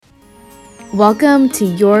Welcome to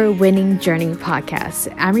Your Winning Journey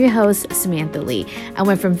podcast. I'm your host, Samantha Lee. I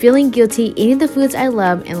went from feeling guilty eating the foods I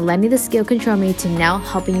love and letting the scale control me to now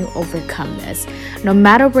helping you overcome this. No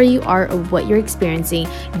matter where you are or what you're experiencing,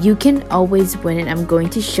 you can always win, and I'm going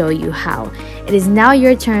to show you how. It is now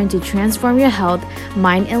your turn to transform your health,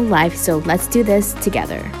 mind, and life, so let's do this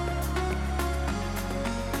together.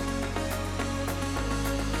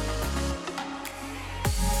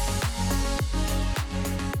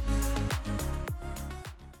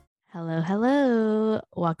 Hello.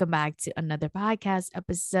 Welcome back to another podcast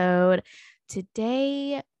episode.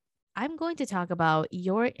 Today, I'm going to talk about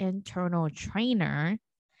your internal trainer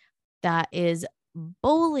that is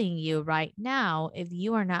bullying you right now if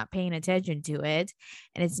you are not paying attention to it.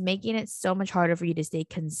 And it's making it so much harder for you to stay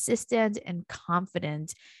consistent and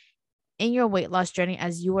confident in your weight loss journey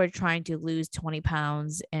as you are trying to lose 20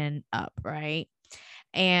 pounds and up, right?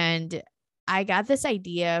 And I got this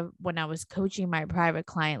idea when I was coaching my private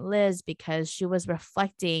client, Liz, because she was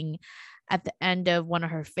reflecting at the end of one of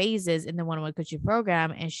her phases in the one-on-one coaching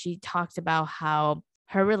program. And she talked about how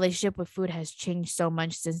her relationship with food has changed so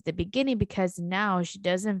much since the beginning, because now she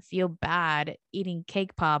doesn't feel bad eating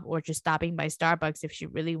cake pop or just stopping by Starbucks if she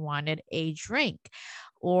really wanted a drink.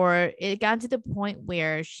 Or it got to the point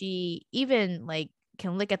where she even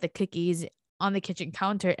can look at the cookies on the kitchen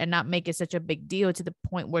counter and not make it such a big deal, to the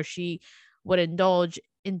point where she would indulge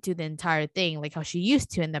into the entire thing like how she used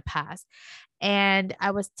to in the past. And I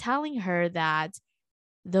was telling her that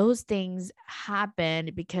those things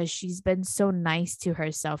happened because she's been so nice to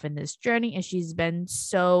herself in this journey, and she's been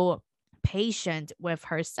so patient with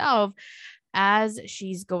herself as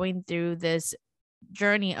she's going through this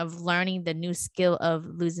journey of learning the new skill of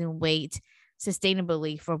losing weight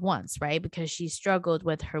sustainably for once, right? Because she struggled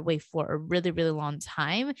with her weight for a really, really long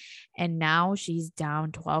time. And now she's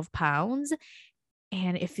down 12 pounds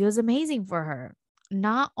and it feels amazing for her.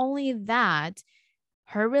 Not only that,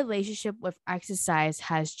 her relationship with exercise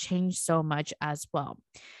has changed so much as well.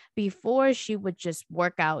 Before, she would just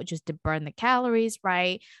work out just to burn the calories,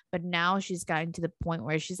 right? But now she's gotten to the point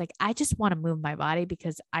where she's like, I just want to move my body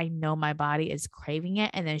because I know my body is craving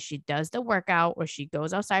it. And then she does the workout or she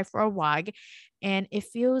goes outside for a walk, and it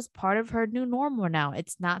feels part of her new normal now.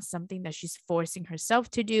 It's not something that she's forcing herself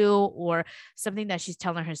to do or something that she's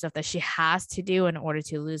telling herself that she has to do in order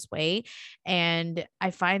to lose weight. And I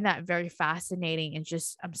find that very fascinating, and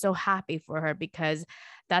just I'm so happy for her, because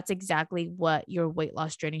that's exactly what your weight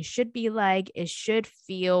loss journey should be like. It should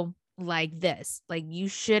feel like this. Like, you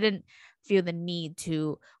shouldn't feel the need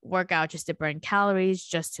to work out just to burn calories,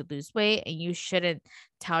 just to lose weight. And you shouldn't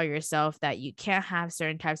tell yourself that you can't have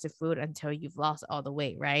certain types of food until you've lost all the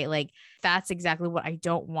weight, right? Like, that's exactly what I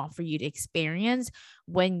don't want for you to experience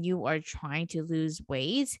when you are trying to lose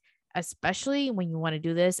weight, especially when you want to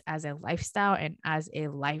do this as a lifestyle and as a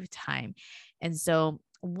lifetime. And so,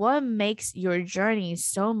 what makes your journey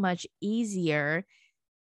so much easier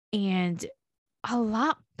and a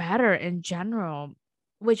lot better in general,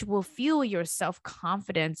 which will fuel your self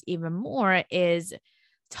confidence even more, is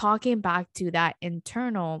talking back to that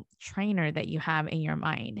internal trainer that you have in your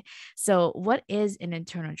mind. So, what is an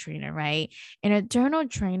internal trainer, right? An internal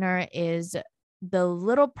trainer is the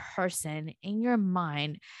little person in your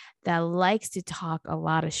mind that likes to talk a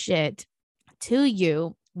lot of shit to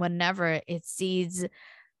you whenever it sees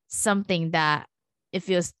something that it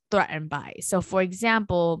feels threatened by. So, for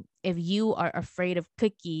example, if you are afraid of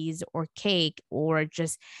cookies or cake or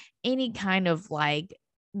just any kind of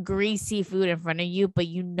greasy food in front of you, but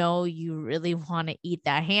you know you really want to eat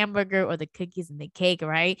that hamburger or the cookies and the cake,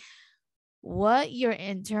 right? What your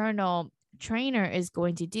internal trainer is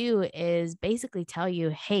going to do is basically tell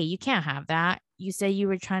you, hey, you can't have that. You said you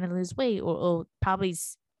were trying to lose weight, or probably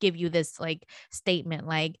give you this statement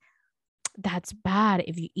like, that's bad.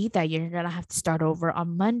 If you eat that, you're gonna have to start over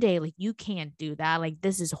on Monday. Like, you can't do that. Like,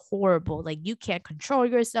 this is horrible. Like, you can't control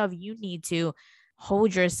yourself. You need to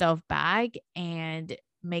hold yourself back and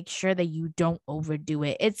make sure that you don't overdo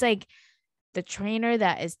it. It's like the trainer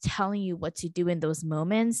that is telling you what to do in those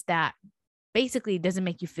moments that basically doesn't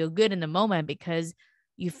make you feel good in the moment, because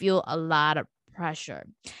you feel a lot of pressure.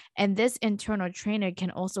 And this internal trainer can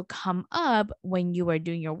also come up when you are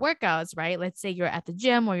doing your workouts, right? Let's say you're at the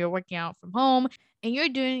gym or you're working out from home and you're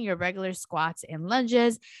doing your regular squats and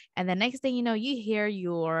lunges. And the next thing you know, you hear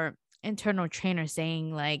your internal trainer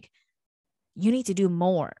saying, like, you need to do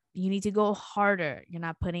more. You need to go harder. You're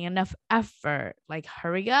not putting enough effort. Like,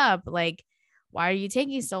 hurry up. Like, why are you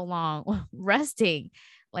taking so long resting?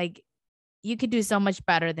 Like, you could do so much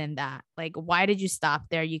better than that. Like, why did you stop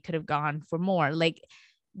there? You could have gone for more. Like,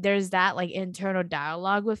 there's that like internal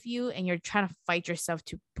dialogue with you, and you're trying to fight yourself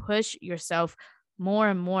to push yourself more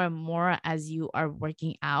and more and more as you are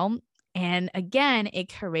working out. And again,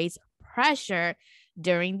 it creates pressure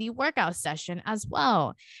during the workout session as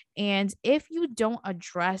well. And if you don't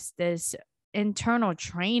address this internal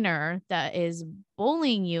trainer that is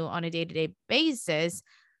bullying you on a day-to-day basis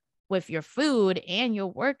with your food and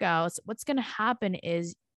your workouts, what's going to happen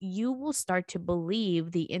is you will start to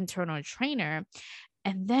believe the internal trainer,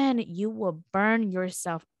 and then you will burn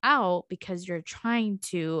yourself out because you're trying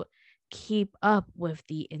to keep up with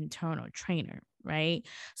the internal trainer, right?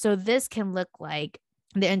 So this can look like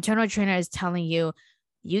the internal trainer is telling you,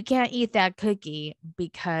 you can't eat that cookie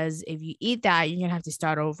because if you eat that, you're going to have to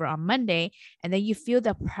start over on Monday. And then you feel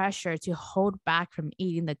the pressure to hold back from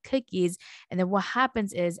eating the cookies. And then what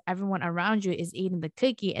happens is everyone around you is eating the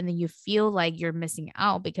cookie. And then you feel like you're missing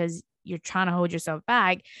out because you're trying to hold yourself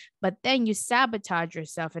back. But then you sabotage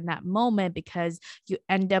yourself in that moment because you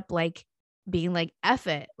end up like being like, F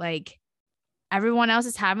it. Like, everyone else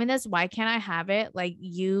is having this. Why can't I have it? Like,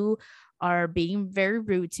 you are being very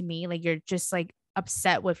rude to me. Like, you're just like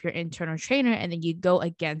upset with your internal trainer, and then you go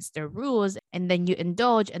against their rules, and then you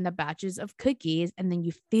indulge in the batches of cookies, and then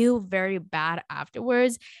you feel very bad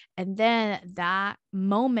afterwards. And then that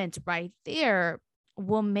moment right there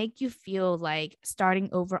will make you feel like starting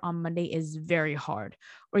over on Monday is very hard,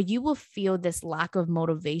 or you will feel this lack of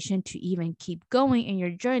motivation to even keep going in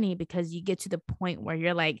your journey because you get to the point where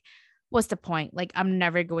you're like, what's the point? Like, I'm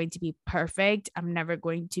never going to be perfect. I'm never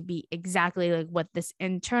going to be exactly like what this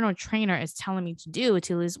internal trainer is telling me to do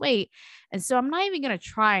to lose weight. And so I'm not even going to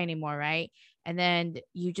try anymore. Right. And then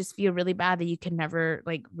you just feel really bad that you can never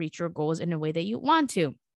like reach your goals in a way that you want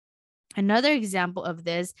to. Another example of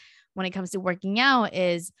this when it comes to working out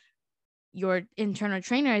is your internal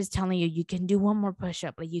trainer is telling you, you can do one more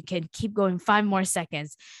push-up, like you can keep going 5 more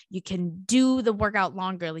seconds, you can do the workout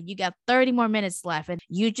longer, like you got 30 more minutes left, and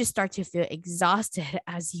you just start to feel exhausted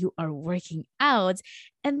as you are working out.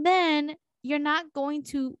 And then you're not going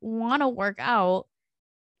to want to work out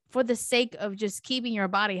for the sake of just keeping your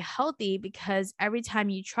body healthy, because every time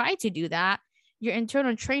you try to do that, your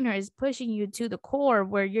internal trainer is pushing you to the core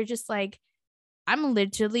where you're just like, I'm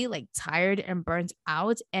literally like tired and burnt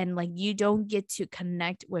out. And like, you don't get to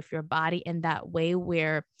connect with your body in that way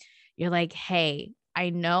where you're like, hey, I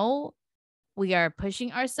know we are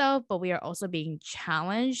pushing ourselves, but we are also being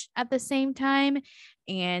challenged at the same time.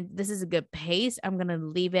 And this is a good pace. I'm going to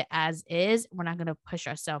leave it as is. We're not going to push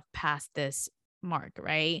ourselves past this mark,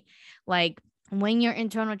 right? Like, when your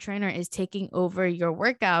internal trainer is taking over your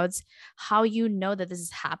workouts, how you know that this is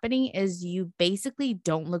happening is you basically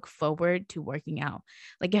don't look forward to working out.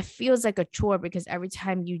 Like, it feels like a chore because every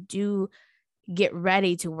time you do get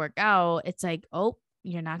ready to work out, it's like, oh,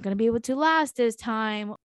 you're not going to be able to last this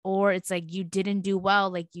time. Or it's like you didn't do well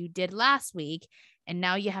like you did last week. And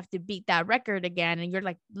now you have to beat that record again. And you're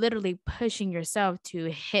like literally pushing yourself to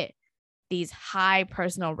hit these high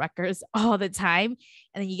personal records all the time.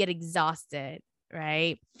 And then you get exhausted,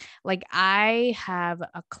 right? Like, I have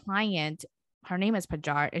a client, her name is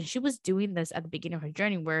Pajar, and she was doing this at the beginning of her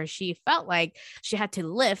journey where she felt like she had to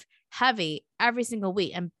lift heavy every single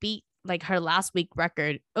week and beat like her last week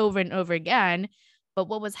record over and over again. But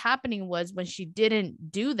what was happening was when she didn't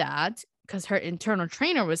do that, because her internal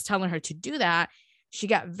trainer was telling her to do that, she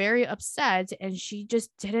got very upset and she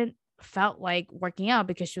just didn't felt like working out,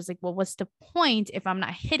 because she was like, well, what's the point if I'm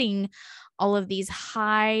not hitting all of these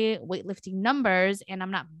high weightlifting numbers and I'm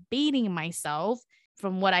not beating myself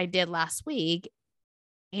from what I did last week?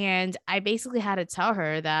 And I basically had to tell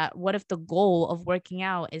her that what if the goal of working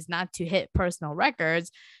out is not to hit personal records,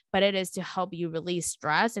 but it is to help you release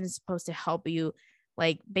stress, and it's supposed to help you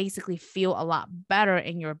like basically feel a lot better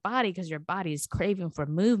in your body, because your body is craving for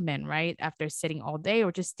movement, right? After sitting all day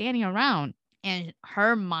or just standing around. And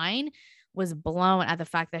her mind was blown at the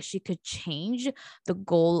fact that she could change the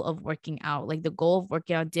goal of working out. Like, the goal of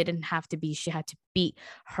working out didn't have to be she had to beat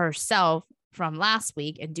herself from last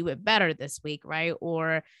week and do it better this week, right?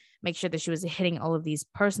 Or make sure that she was hitting all of these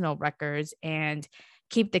personal records and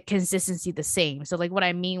keep the consistency the same. So like, what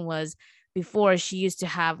I mean was, before, she used to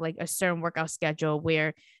have like a certain workout schedule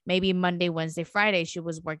where maybe Monday, Wednesday, Friday, she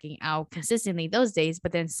was working out consistently those days,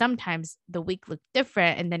 but then sometimes the week looked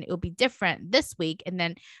different, and then it would be different this week. And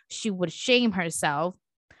then she would shame herself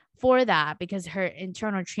for that, because her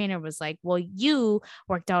internal trainer was like, well, you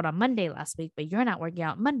worked out on Monday last week, but you're not working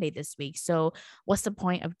out Monday this week. So what's the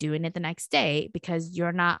point of doing it the next day? Because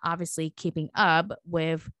you're not obviously keeping up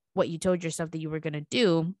with what you told yourself that you were going to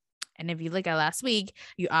do. And if you look at last week,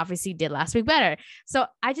 you obviously did last week better. So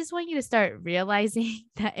I just want you to start realizing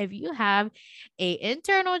that if you have a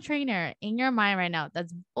internal trainer in your mind right now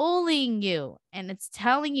that's bullying you and it's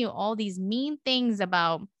telling you all these mean things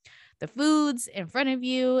about the foods in front of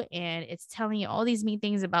you, and it's telling you all these mean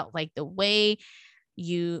things about like the way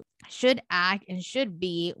you should act and should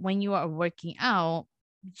be when you are working out,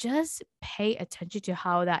 just pay attention to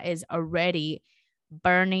how that is already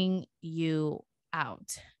burning you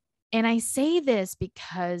out. And I say this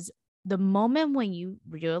because the moment when you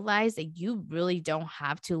realize that you really don't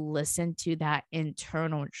have to listen to that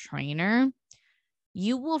internal trainer,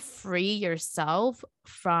 you will free yourself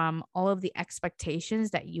from all of the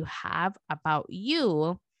expectations that you have about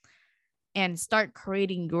you and start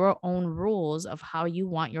creating your own rules of how you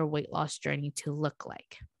want your weight loss journey to look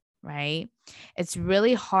like, right? It's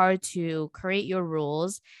really hard to create your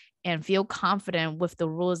rules and feel confident with the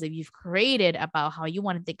rules that you've created about how you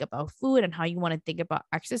want to think about food and how you want to think about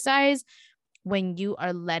exercise when you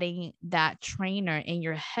are letting that trainer in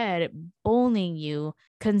your head bullying you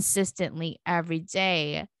consistently every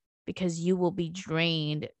day, because you will be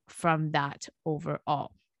drained from that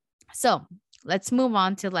overall. So let's move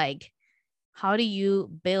on to like, how do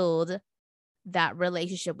you build that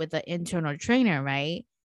relationship with the internal trainer, right?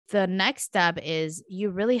 The next step is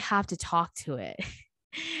you really have to talk to it.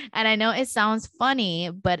 And I know it sounds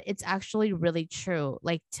funny, but it's actually really true.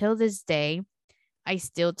 Like till this day, I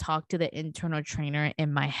still talk to the internal trainer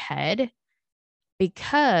in my head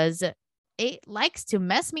because it likes to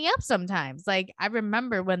mess me up sometimes. Like I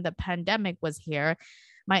remember when the pandemic was here,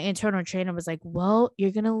 my internal trainer was like, well,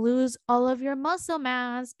 you're going to lose all of your muscle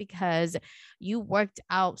mass because you worked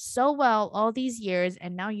out so well all these years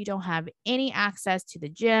and now you don't have any access to the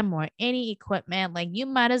gym or any equipment. Like you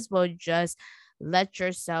might as well just let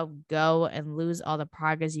yourself go and lose all the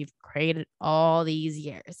progress you've created all these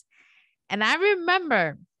years. And I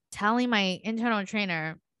remember telling my internal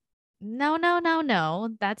trainer, no,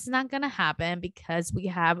 that's not going to happen because we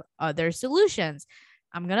have other solutions.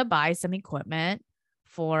 I'm going to buy some equipment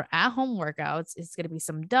for at-home workouts. It's going to be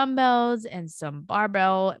some dumbbells and some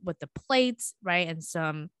barbell with the plates, right? And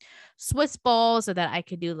some Swiss balls so that I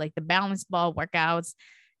could do like the balance ball workouts.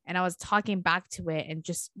 And I was talking back to it and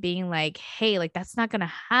just being like, hey, like that's not going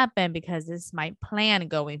to happen because this is my plan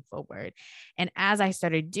going forward. And as I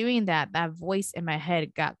started doing that, that voice in my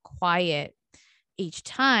head got quiet each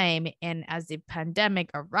time. And as the pandemic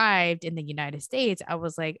arrived in the United States, I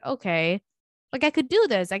was like, okay, like I could do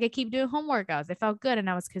this. I could keep doing home workouts. It felt good and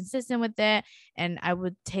I was consistent with it. And I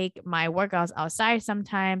would take my workouts outside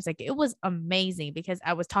sometimes. Like it was amazing because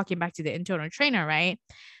I was talking back to the internal trainer, right?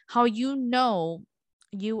 How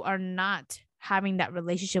you are not having that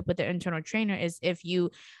relationship with the internal trainer is if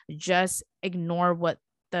you just ignore what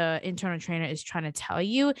the internal trainer is trying to tell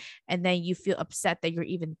you. And then you feel upset that you're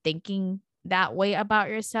even thinking that way about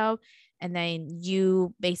yourself. And then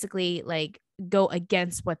you basically like go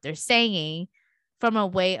against what they're saying from a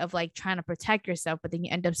way of like trying to protect yourself, but then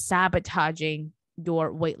you end up sabotaging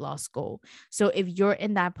your weight loss goal. So if you're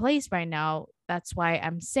in that place right now, that's why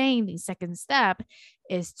I'm saying the second step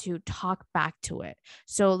is to talk back to it.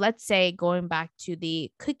 So let's say going back to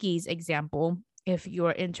the cookies example, if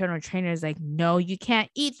your internal trainer is like, no, you can't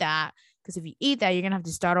eat that, because if you eat that, you're going to have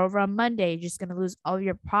to start over on Monday. You're just going to lose all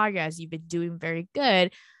your progress. You've been doing very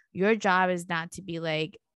good. Your job is not to be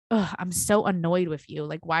like, oh, I'm so annoyed with you.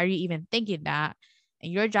 Like, why are you even thinking that?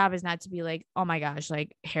 And your job is not to be like, oh my gosh,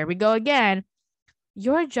 like, here we go again.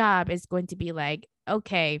 Your job is going to be like,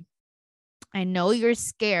 okay, I know you're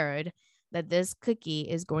scared that this cookie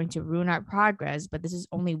is going to ruin our progress, but this is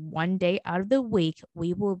only one day out of the week.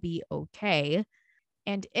 We will be okay.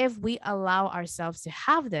 And if we allow ourselves to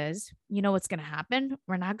have this, you know what's going to happen?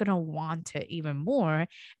 We're not going to want it even more.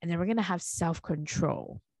 And then we're going to have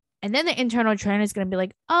self-control. And then the internal trainer is going to be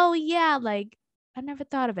like, oh yeah, like I never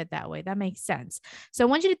thought of it that way. That makes sense. So I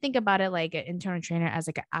want you to think about it like an internal trainer as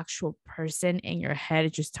like an actual person in your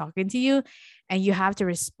head just talking to you, and you have to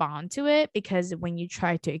respond to it, because when you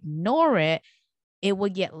try to ignore it, it will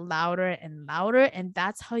get louder and louder. And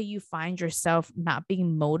that's how you find yourself not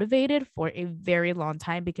being motivated for a very long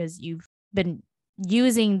time, because you've been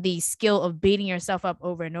using the skill of beating yourself up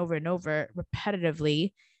over and over and over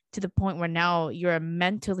repetitively, to the point where now you're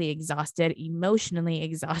mentally exhausted, emotionally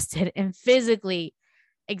exhausted, and physically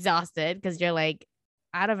exhausted, because you're like,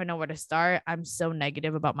 I don't even know where to start. I'm so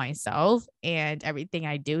negative about myself, and everything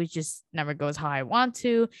I do just never goes how I want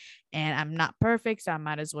to. And I'm not perfect, so I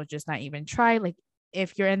might as well just not even try. Like,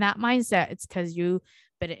 if you're in that mindset, it's because you've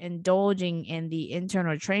been indulging in the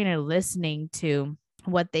internal trainer, listening to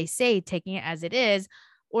what they say, taking it as it is,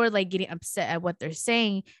 or like getting upset at what they're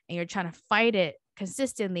saying and you're trying to fight it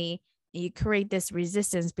consistently, and you create this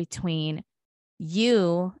resistance between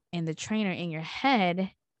you and the trainer in your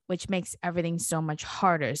head, which makes everything so much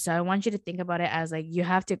harder. So I want you to think about it as like you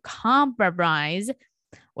have to compromise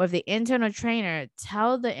with the internal trainer,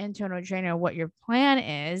 tell the internal trainer what your plan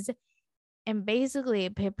is, and basically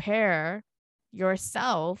prepare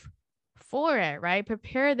yourself for it, right?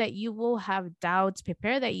 Prepare that you will have doubts,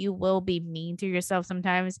 prepare that you will be mean to yourself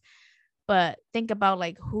sometimes, but think about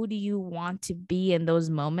like who do you want to be in those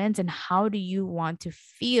moments and how do you want to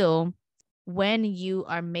feel when you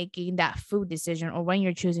are making that food decision or when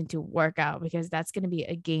you're choosing to work out, because that's going to be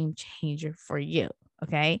a game changer for you.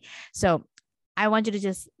 Okay. So I want you to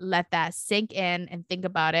just let that sink in and think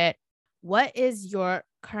about it. What is your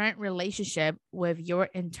current relationship with your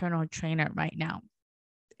internal trainer right now?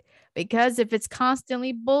 Because if it's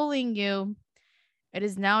constantly bullying you, it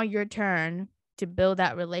is now your turn to build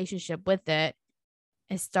that relationship with it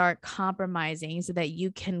and start compromising so that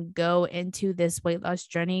you can go into this weight loss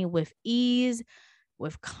journey with ease,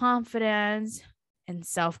 with confidence, and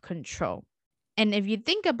self-control. And if you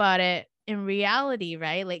think about it in reality,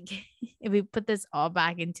 right? Like if we put this all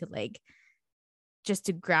back into like just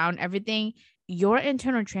to ground everything, your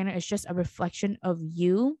internal trainer is just a reflection of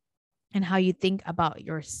you and how you think about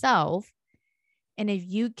yourself. And if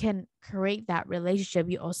you can create that relationship,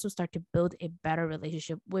 you also start to build a better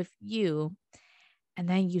relationship with you. And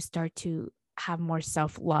then you start to have more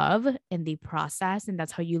self-love in the process. And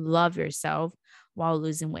that's how you love yourself while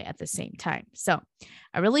losing weight at the same time. So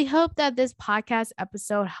I really hope that this podcast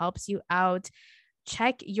episode helps you out.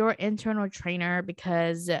 Check your internal trainer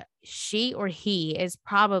because she or he is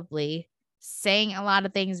probably saying a lot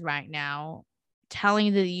of things right now, telling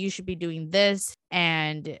you that you should be doing this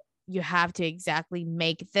and you have to exactly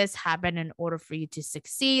make this happen in order for you to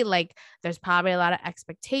succeed. Like there's probably a lot of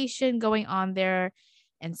expectation going on there.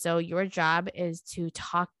 And so your job is to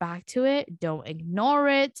talk back to it. Don't ignore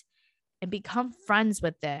it and become friends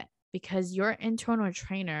with it, because your internal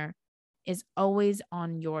trainer is always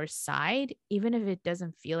on your side, even if it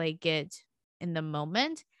doesn't feel like it in the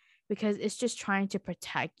moment, because it's just trying to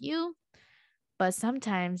protect you. But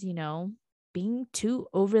sometimes, being too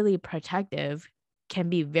overly protective can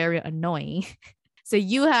be very annoying. So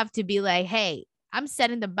you have to be like, hey, I'm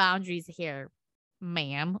setting the boundaries here,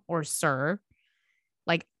 ma'am or sir.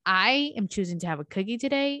 Like, I am choosing to have a cookie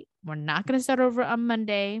today. We're not going to start over on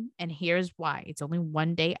Monday. And here's why. It's only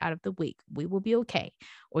one day out of the week. We will be okay.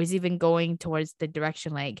 Or he's even going towards the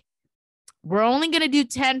direction like, we're only going to do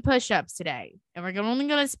 10 push-ups today. And we're only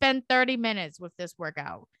going to spend 30 minutes with this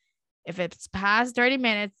workout. If it's past 30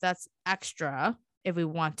 minutes, that's extra if we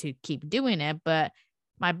want to keep doing it. But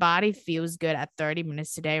my body feels good at 30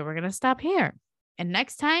 minutes today. We're going to stop here. And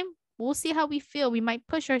next time, we'll see how we feel. We might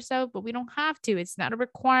push ourselves, but we don't have to. It's not a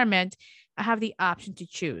requirement. I have the option to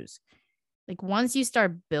choose. Like once you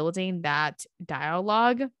start building that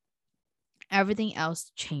dialogue, everything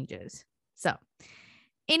else changes. So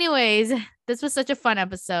anyways, this was such a fun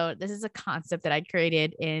episode. This is a concept that I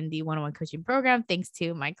created in the one-on-one coaching program, thanks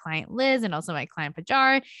to my client Liz and also my client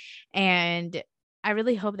Pajar. And I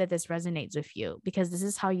really hope that this resonates with you, because this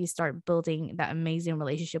is how you start building that amazing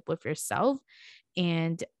relationship with yourself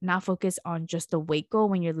and not focus on just the weight goal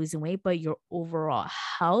when you're losing weight, but your overall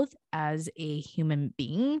health as a human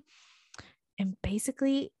being. And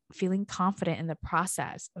basically feeling confident in the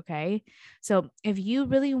process. Okay. So if you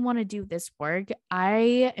really want to do this work,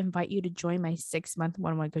 I invite you to join my 6-month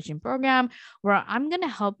one-on-one coaching program, where I'm going to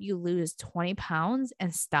help you lose 20 pounds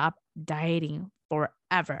and stop dieting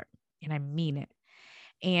forever. And I mean it.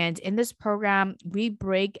 And in this program, we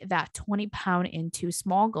break that 20-pound into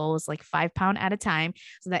small goals, like 5-pound at a time,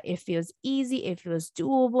 so that it feels easy, it feels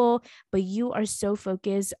doable, but you are so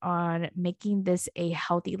focused on making this a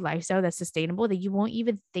healthy lifestyle that's sustainable that you won't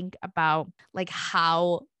even think about like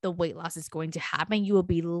how the weight loss is going to happen. You will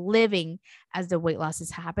be living as the weight loss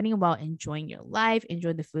is happening while enjoying your life,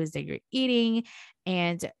 enjoying the foods that you're eating,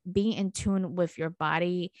 and being in tune with your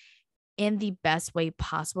body in the best way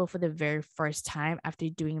possible for the very first time after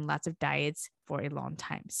doing lots of diets for a long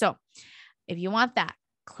time. So if you want that,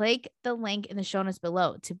 click the link in the show notes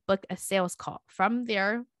below to book a sales call. From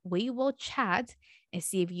there, we will chat and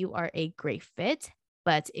see if you are a great fit.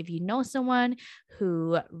 But if you know someone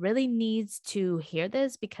who really needs to hear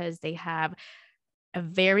this because they have a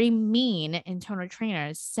very mean internal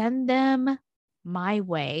trainer, send them my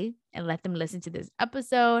way and let them listen to this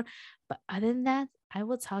episode. But other than that, I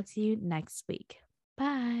will talk to you next week.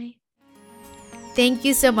 Bye. Thank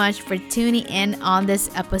you so much for tuning in on this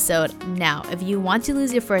episode. Now, if you want to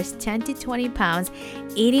lose your first 10 to 20 pounds,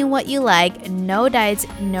 eating what you like, no diets,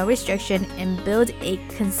 no restriction, and build a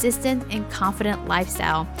consistent and confident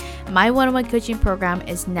lifestyle, my one-on-one coaching program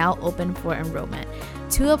is now open for enrollment.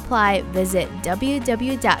 To apply, visit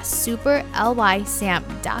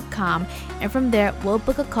www.superlysam.com, and from there, we'll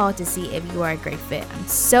book a call to see if you are a great fit. I'm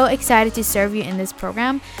so excited to serve you in this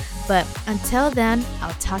program, but until then,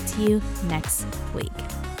 I'll talk to you next week.